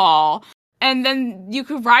dodgeball. And then you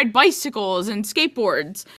could ride bicycles and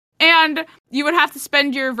skateboards. And you would have to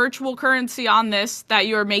spend your virtual currency on this that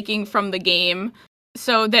you're making from the game.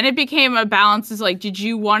 So then it became a balance. Is like, did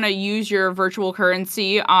you want to use your virtual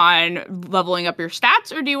currency on leveling up your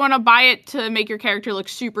stats? Or do you want to buy it to make your character look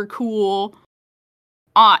super cool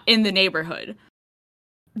in the neighborhood?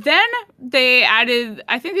 Then they added,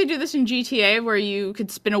 I think they do this in GTA, where you could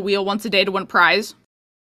spin a wheel once a day to win a prize.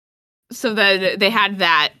 So that they had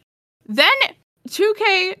that. Then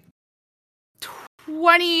 2K20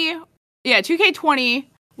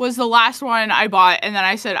 was the last one I bought, and then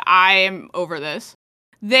I said, I am over this.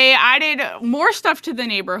 They added more stuff to the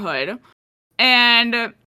neighborhood,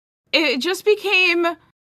 and it just became,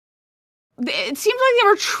 it seems like they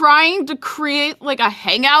were trying to create like a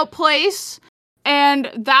hangout place,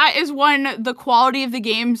 and that is when the quality of the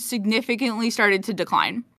game significantly started to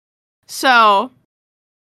decline. So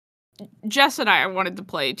Jess and I wanted to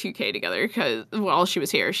play 2K together because, well, she was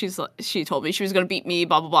here. She told me she was going to beat me,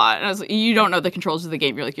 blah, blah, blah. And I was like, you don't know the controls of the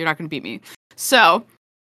game. You're not going to beat me. So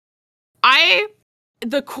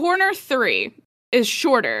the corner 3 is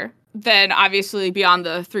shorter than obviously beyond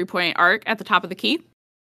the 3-point arc at the top of the key.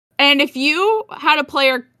 And if you had a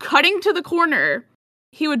player cutting to the corner,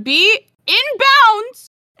 he would be in bounds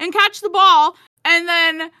and catch the ball, and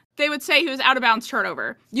then they would say he was out of bounds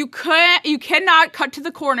turnover. You cannot cut to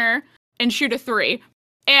the corner and shoot a 3.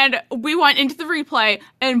 And we went into the replay,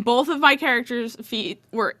 and both of my characters' feet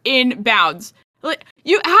were in bounds. Like,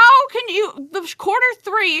 the corner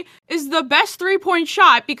 3 is the best 3-point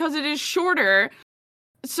shot because it is shorter.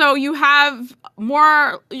 So you're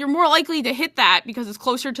more likely to hit that because it's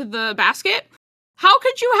closer to the basket. How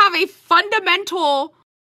could you have a fundamental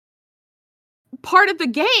part of the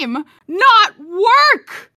game not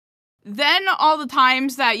work? Then all the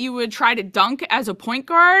times that you would try to dunk as a point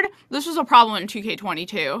guard, this was a problem in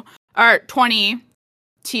 2K22, or 20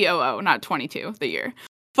 TOO, not 22, the year.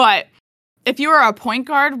 But if you were a point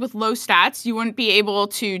guard with low stats, you wouldn't be able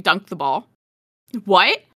to dunk the ball.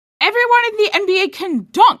 What? Everyone in the NBA can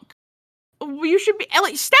dunk. You should be,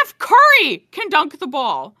 like, Steph Curry can dunk the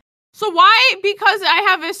ball. So why, because I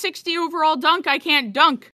have a 60 overall dunk, I can't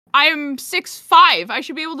dunk? I'm 6'5". I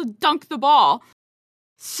should be able to dunk the ball.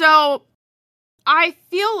 So, I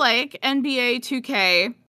feel like NBA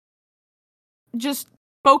 2K just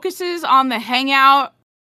focuses on the hangout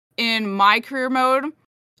in my career mode,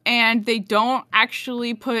 and they don't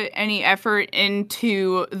actually put any effort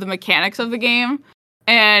into the mechanics of the game,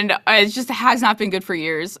 and it just has not been good for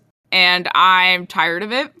years, and I'm tired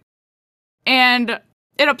of it. And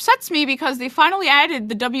it upsets me because they finally added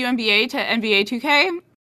the WNBA to NBA 2K,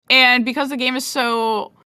 and because the game is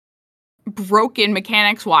so broken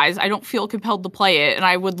mechanics-wise, I don't feel compelled to play it, and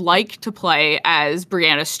I would like to play as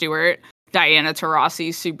Brianna Stewart, Diana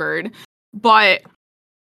Taurasi, Sue Bird, but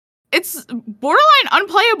it's borderline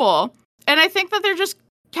unplayable, and I think that they're just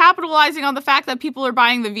capitalizing on the fact that people are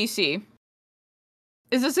buying the VC.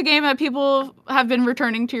 Is this a game that people have been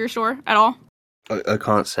returning to your store at all? I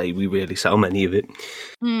can't say we really sell many of it.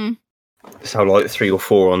 Mm, Sell like 3 or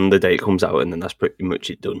 4 on the day it comes out, and then that's pretty much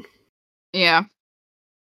it done. yeah.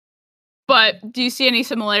 But do you see any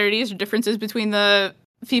similarities or differences between the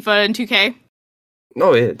FIFA and 2K?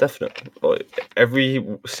 No, yeah, definitely. Like every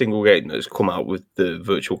single game that's come out with the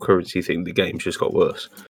virtual currency thing, the game's just got worse.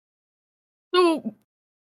 So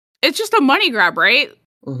it's just a money grab, right?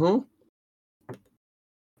 Mm-hmm.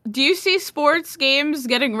 Do you see sports games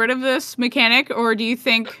getting rid of this mechanic, or do you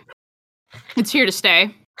think it's here to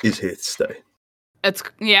stay? It's here to stay.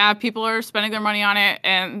 People are spending their money on it,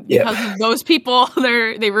 and Yeah. because of those people,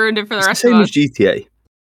 they ruined it for the It's rest the of same us. as GTA.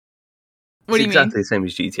 What do you exactly mean? the same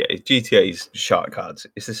as GTA. GTA's shark cards.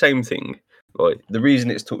 It's the same thing. Like the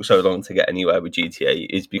reason it's took so long to get anywhere with GTA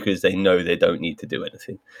is because they know they don't need to do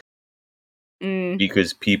anything.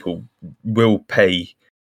 Because people will pay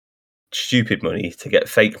stupid money to get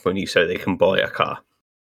fake money so they can buy a car.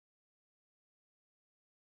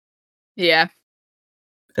 Yeah.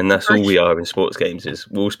 And that's all we are in sports games is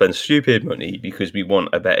we'll spend stupid money because we want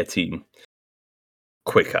a better team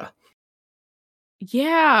quicker.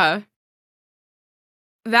 Yeah.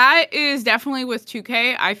 That is definitely with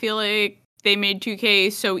 2K. I feel like they made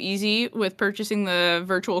 2K so easy with purchasing the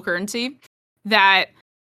virtual currency that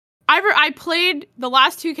I played the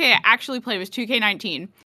last 2K I actually played was 2K19.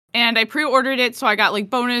 And I pre-ordered it, so I got like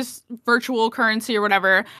bonus virtual currency or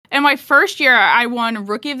whatever. And my first year, I won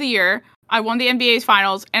Rookie of the Year. I won the NBA's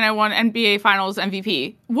Finals, and I won NBA Finals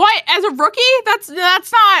MVP. What? As a rookie? That's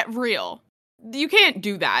not real. You can't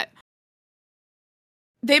do that.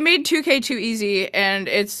 They made 2K too easy, and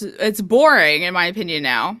it's boring in my opinion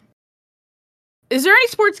now. Is there any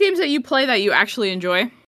sports games that you play that you actually enjoy?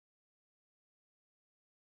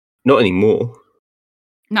 Not anymore.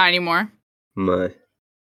 Not anymore. No.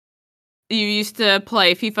 You used to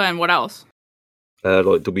play FIFA and what else? Like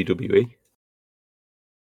WWE.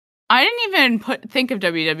 I didn't even think of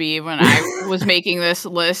WWE when I was making this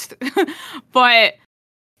list, but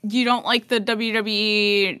you don't like the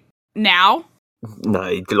WWE now? No,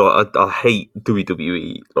 like I hate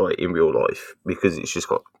WWE like in real life because it's just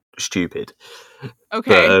got stupid.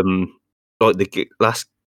 Okay. But like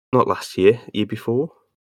not last year, year before.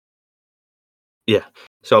 Yeah,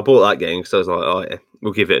 so I bought that game because I was like, oh yeah,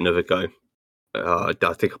 we'll give it another go. I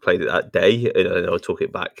think I played it that day, and then I took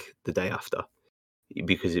it back the day after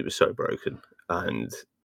because it was so broken, and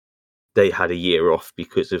they had a year off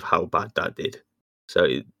because of how bad that did. So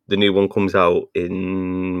the new one comes out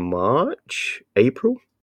in March, and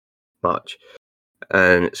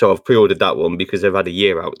so I've pre-ordered that one because they've had a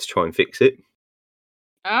year out to try and fix it.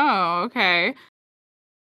 Oh, okay.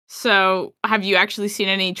 So, have you actually seen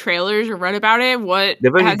any trailers or read about it? What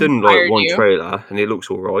They've only has done like inspired one you? trailer, and it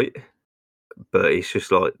looks all right, but it's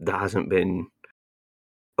just like there hasn't been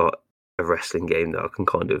like a wrestling game that I can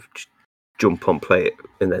kind of jump on, play it,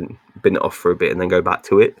 and then bin it off for a bit, and then go back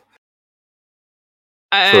to it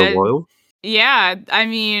for a while. Yeah, I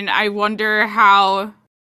mean, I wonder how.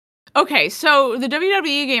 Okay, so the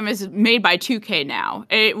WWE game is made by 2K now.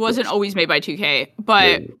 It wasn't always made by 2K,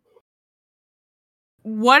 but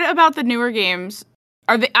what about the newer games?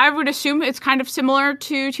 Are they? I would assume it's kind of similar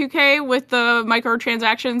to 2K with the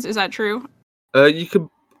microtransactions. Is that true? You could.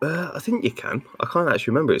 I think you can. I can't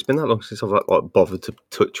actually remember. It's been that long since I've like bothered to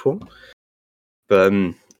touch one. But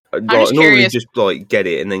I just normally curious. just like get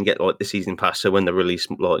it and then get like the season pass. So when they release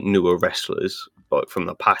like newer wrestlers like from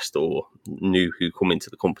the past or new who come into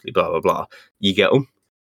the company, blah blah blah, you get them.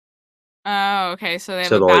 Oh, okay. So they have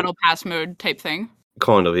So, a like, battle pass mode type thing.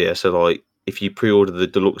 Kind of, yeah. So like if you pre-order the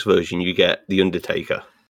deluxe version, you get the Undertaker.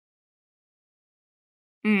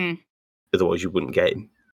 Otherwise, you wouldn't get him.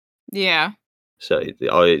 Yeah. So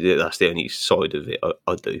that's the only side of it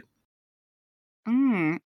I do.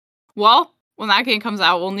 Well, when that game comes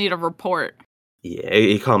out, we'll need a report. Yeah,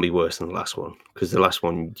 it can't be worse than the last one because the last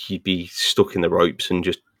one you'd be stuck in the ropes and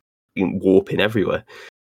just warping everywhere.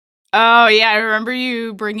 Oh yeah, I remember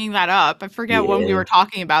you bringing that up. I forget when we were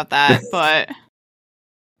talking about that, but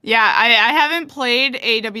yeah, I haven't played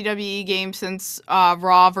a WWE game since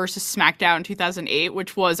Raw versus SmackDown 2008,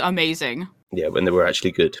 which was amazing. Yeah, when they were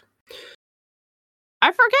actually good.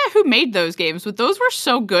 I forget who made those games, but those were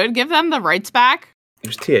so good. Give them the rights back. It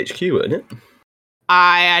was THQ, wasn't it?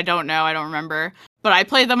 I don't know. I don't remember. But I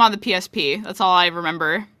played them on the PSP. That's all I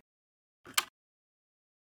remember.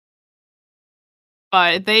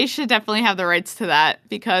 But they should definitely have the rights to that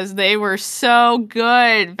because they were so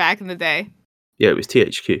good back in the day. Yeah, it was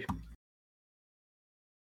THQ.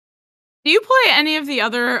 Do you play any of the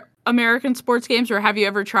other American sports games, or have you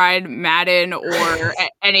ever tried Madden or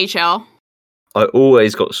NHL? I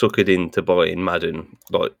always got suckered into buying Madden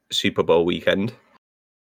like Super Bowl weekend.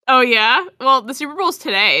 Oh yeah. Well, the Super Bowl's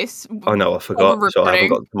today. I know, I forgot, We're so I haven't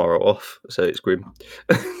recording. got tomorrow off, so it's grim.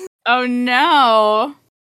 Oh no.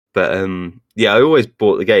 But yeah, I always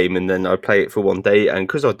bought the game and then I play it for one day, and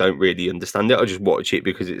because I don't really understand it, I just watch it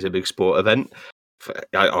because it's a big sport event.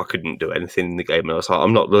 I couldn't do anything in the game, and I was like,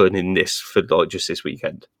 I'm not learning this for like just this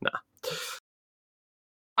weekend. Nah.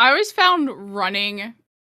 I always found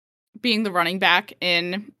being the running back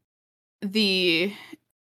in the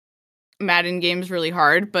Madden games really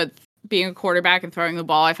hard, but being a quarterback and throwing the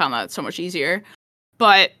ball, I found that so much easier.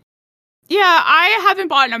 But yeah, I haven't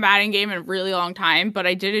bought a Madden game in a really long time, but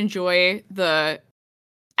I did enjoy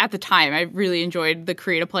at the time, I really enjoyed the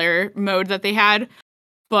create a player mode that they had.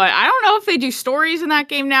 But I don't know if they do stories in that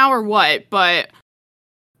game now or what, but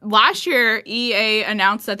last year EA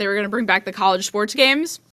announced that they were going to bring back the college sports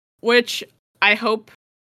games, which I hope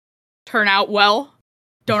turn out well.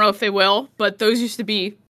 Don't know if they will, but those used to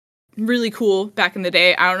be really cool back in the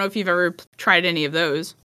day. I don't know if you've ever tried any of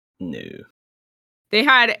those. No. They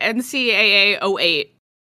had NCAA 08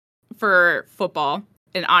 for football,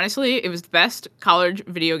 and honestly, it was the best college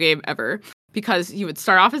video game ever because you would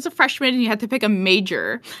start off as a freshman and you had to pick a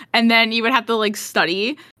major, and then you would have to like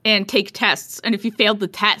study and take tests, and if you failed the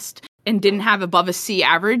test and didn't have above a C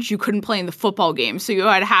average, you couldn't play in the football game. So you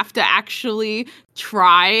would have to actually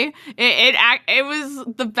try. It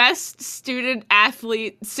was the best student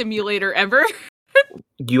athlete simulator ever.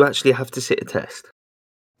 You actually have to sit a test?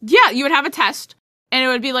 Yeah, you would have a test, and it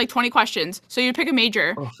would be like 20 questions. So you'd pick a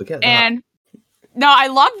major. Oh, forget that. And no, I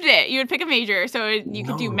loved it. You would pick a major, so you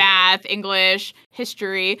could do math, English,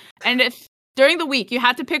 history, and if during the week you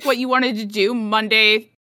had to pick what you wanted to do Monday,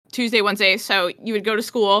 Tuesday, Wednesday. So you would go to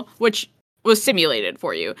school, which was simulated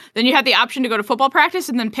for you. Then you had the option to go to football practice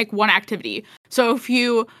and then pick one activity. So if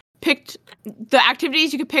you picked the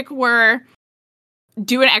activities you could pick were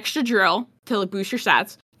do an extra drill to like boost your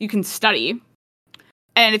stats. You can study.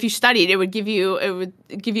 And if you studied, it would give you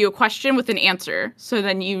a question with an answer. So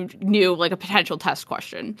then you knew like a potential test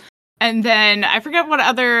question. And then I forget what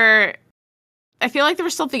other. I feel like there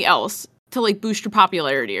was something else to like boost your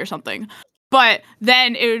popularity or something. But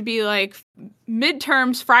then it would be like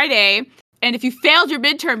midterms Friday, and if you failed your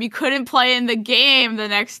midterm, you couldn't play in the game the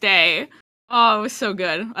next day. Oh, it was so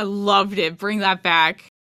good. I loved it. Bring that back.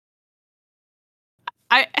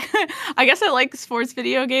 I guess I like sports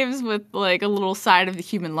video games with like a little side of the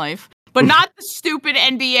human life. But not the stupid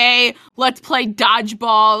NBA, let's play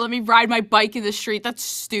dodgeball, let me ride my bike in the street. That's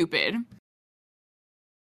stupid.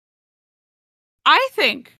 I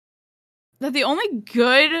think that the only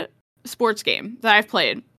good sports game that I've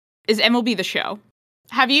played is MLB The Show.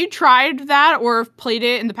 Have you tried that or played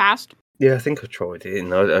it in the past? Yeah, I think I tried it, and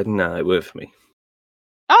no, it worked for me.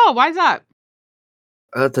 Oh, why is that?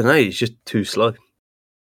 I don't know, it's just too slow.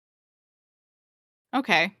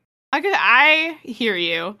 Okay. I hear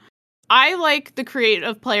you. I like the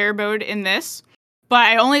creative player mode in this, but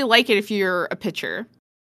I only like it if you're a pitcher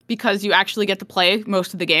because you actually get to play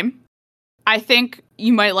most of the game. I think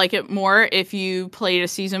you might like it more if you played a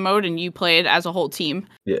season mode and you played as a whole team.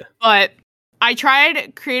 Yeah. But I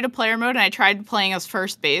tried creative player mode and I tried playing as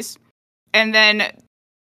first base. And then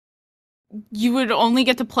you would only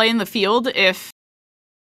get to play in the field if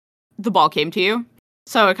the ball came to you.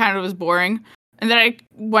 So it kind of was boring. And then I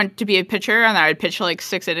went to be a pitcher and I'd pitch like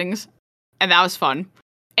 6 innings. And that was fun.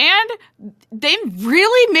 And they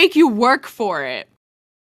really make you work for it.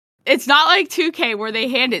 It's not like 2K where they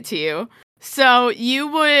hand it to you. So you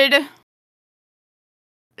would...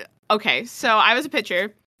 Okay, so I was a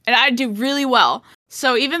pitcher, and I'd do really well.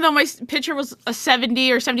 So even though my pitcher was a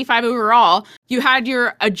 70 or 75 overall, you had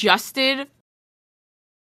your adjusted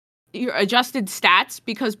stats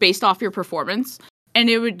because based off your performance, and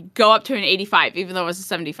it would go up to an 85, even though it was a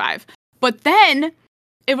 75. But then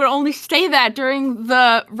it would only stay that during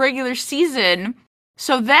the regular season.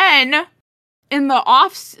 So then in the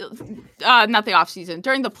not the off season,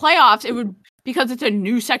 during the playoffs, it would, because it's a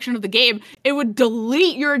new section of the game, it would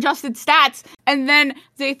delete your adjusted stats, and then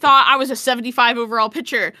they thought I was a 75 overall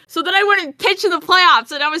pitcher. So then I wouldn't pitch in the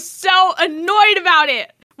playoffs, and I was so annoyed about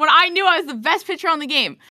it when I knew I was the best pitcher on the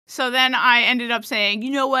game. So then I ended up saying,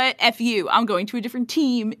 you know what, F you, I'm going to a different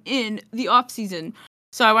team in the off season.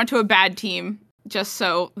 So I went to a bad team just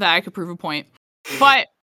so that I could prove a point. But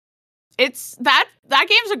it's that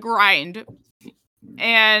game's a grind.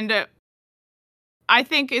 And I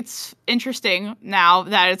think it's interesting now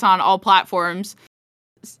that it's on all platforms,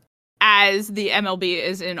 as the MLB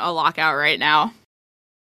is in a lockout right now.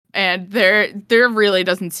 And there really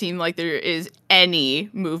doesn't seem like there is any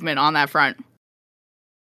movement on that front.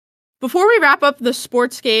 Before we wrap up the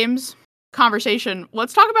sports games conversation,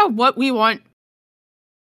 let's talk about what we want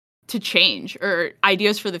to change or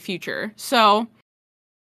ideas for the future. So,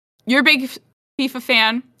 you're a big FIFA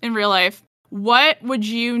fan in real life. What would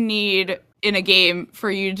you need in a game for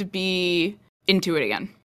you to be into it again?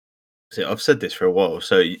 See, I've said this for a while.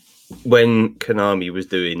 So when Konami was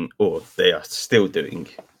doing, or they are still doing,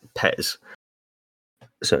 PES,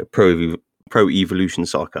 so Pro Evolution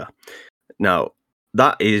Soccer. Now,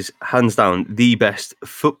 that is hands down the best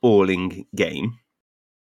footballing game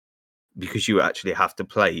because you actually have to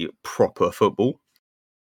play proper football.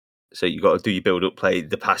 So you got to do your build-up play.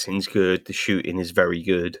 The passing's good. The shooting is very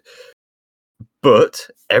good. But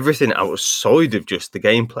everything outside of just the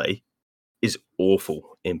gameplay is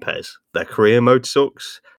awful in PES. Their career mode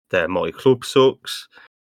sucks. Their My Club sucks.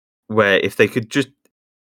 Where if they could just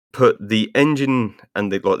put the engine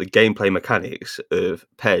and the gameplay mechanics of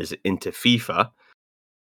PES into FIFA,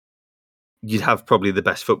 you'd have probably the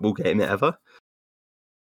best football game ever.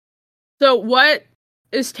 So what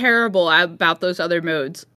is terrible about those other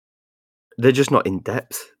modes? They're just not in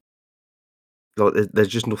depth. Like there's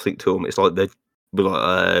just nothing to them. It's like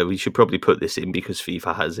we should probably put this in because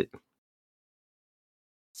FIFA has it.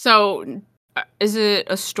 So is it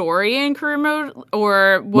a story in career mode,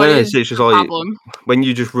 or what is it's just the like problem? When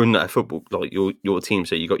you just run a football, like your team,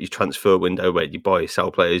 so you got your transfer window where you buy,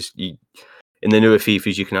 sell players. In the newer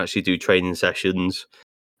FIFAs, you can actually do training sessions.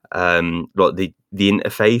 Like the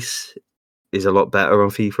interface is a lot better on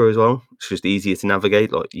FIFA as well. It's just easier to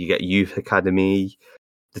navigate. Like you get youth academy.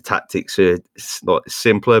 The tactics are like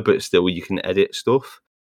simpler, but still you can edit stuff.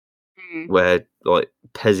 Where like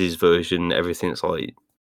PES's version, everything's like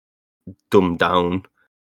dumbed down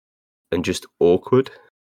and just awkward.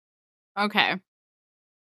 Okay.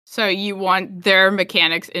 So you want their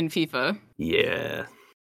mechanics in FIFA? Yeah.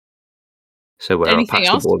 So where Anything I pass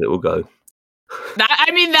else? the ball, it will go.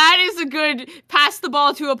 That is a good pass the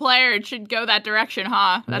ball to a player. It should go that direction,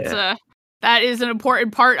 huh? That is an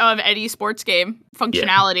important part of any sports game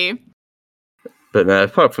functionality. Yeah. But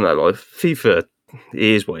apart from that, like FIFA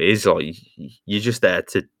is what it is. Like you're just there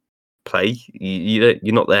to play. You're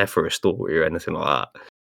not there for a story or anything like that.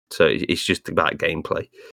 So it's just about gameplay.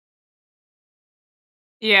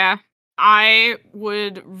 Yeah, I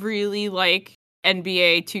would really like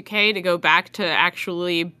NBA 2K to go back to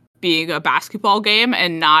actually being a basketball game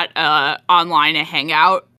and not a online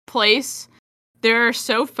hangout place. They're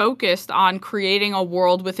so focused on creating a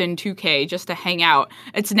world within 2K just to hang out.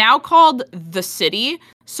 It's now called The City,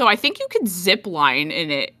 so I think you could zip line in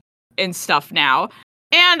it and stuff now.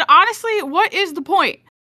 And honestly, what is the point?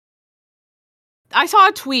 I saw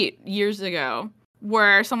a tweet years ago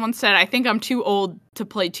where someone said, I think I'm too old to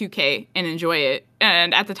play 2K and enjoy it.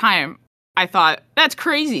 And at the time, I thought, that's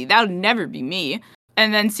crazy. That would never be me.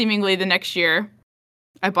 And then seemingly the next year,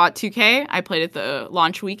 I bought 2K. I played it the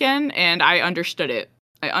launch weekend, and I understood it.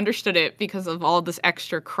 I understood it because of all this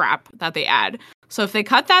extra crap that they add. So if they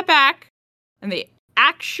cut that back and they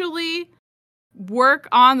actually work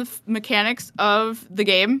on the mechanics of the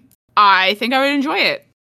game, I think I would enjoy it.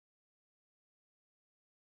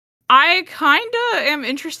 I kind of am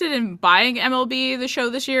interested in buying MLB The Show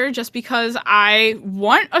this year just because I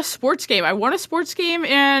want a sports game. I want a sports game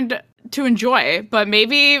and to enjoy, but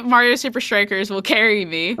maybe Mario Super Strikers will carry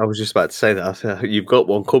me. I was just about to say that. You've got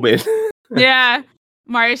one coming. Yeah,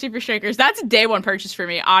 Mario Super Strikers. That's a day one purchase for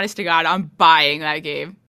me. Honest to God, I'm buying that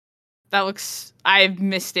game. I've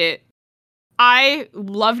missed it. I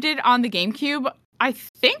loved it on the GameCube. I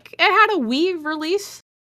think it had a Wii release.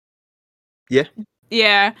 Yeah.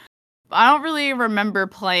 Yeah. I don't really remember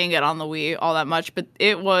playing it on the Wii all that much, but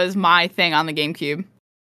it was my thing on the GameCube.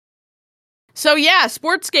 So yeah,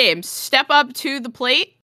 sports games, step up to the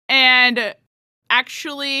plate and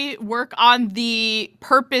actually work on the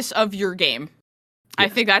purpose of your game. Yes. I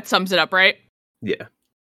think that sums it up, right? Yeah.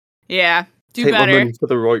 Yeah, do take better. Take my money for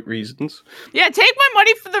the right reasons. Yeah, take my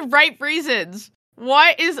money for the right reasons.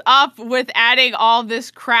 What is up with adding all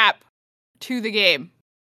this crap to the game?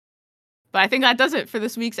 But I think that does it for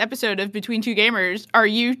this week's episode of Between Two Gamers. Are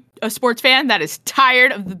you a sports fan that is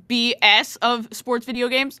tired of the BS of sports video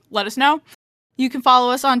games? Let us know. You can follow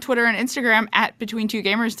us on Twitter and Instagram at Between Two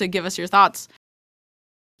Gamers to give us your thoughts.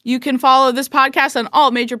 You can follow this podcast on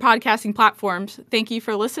all major podcasting platforms. Thank you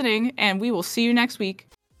for listening, and we will see you next week.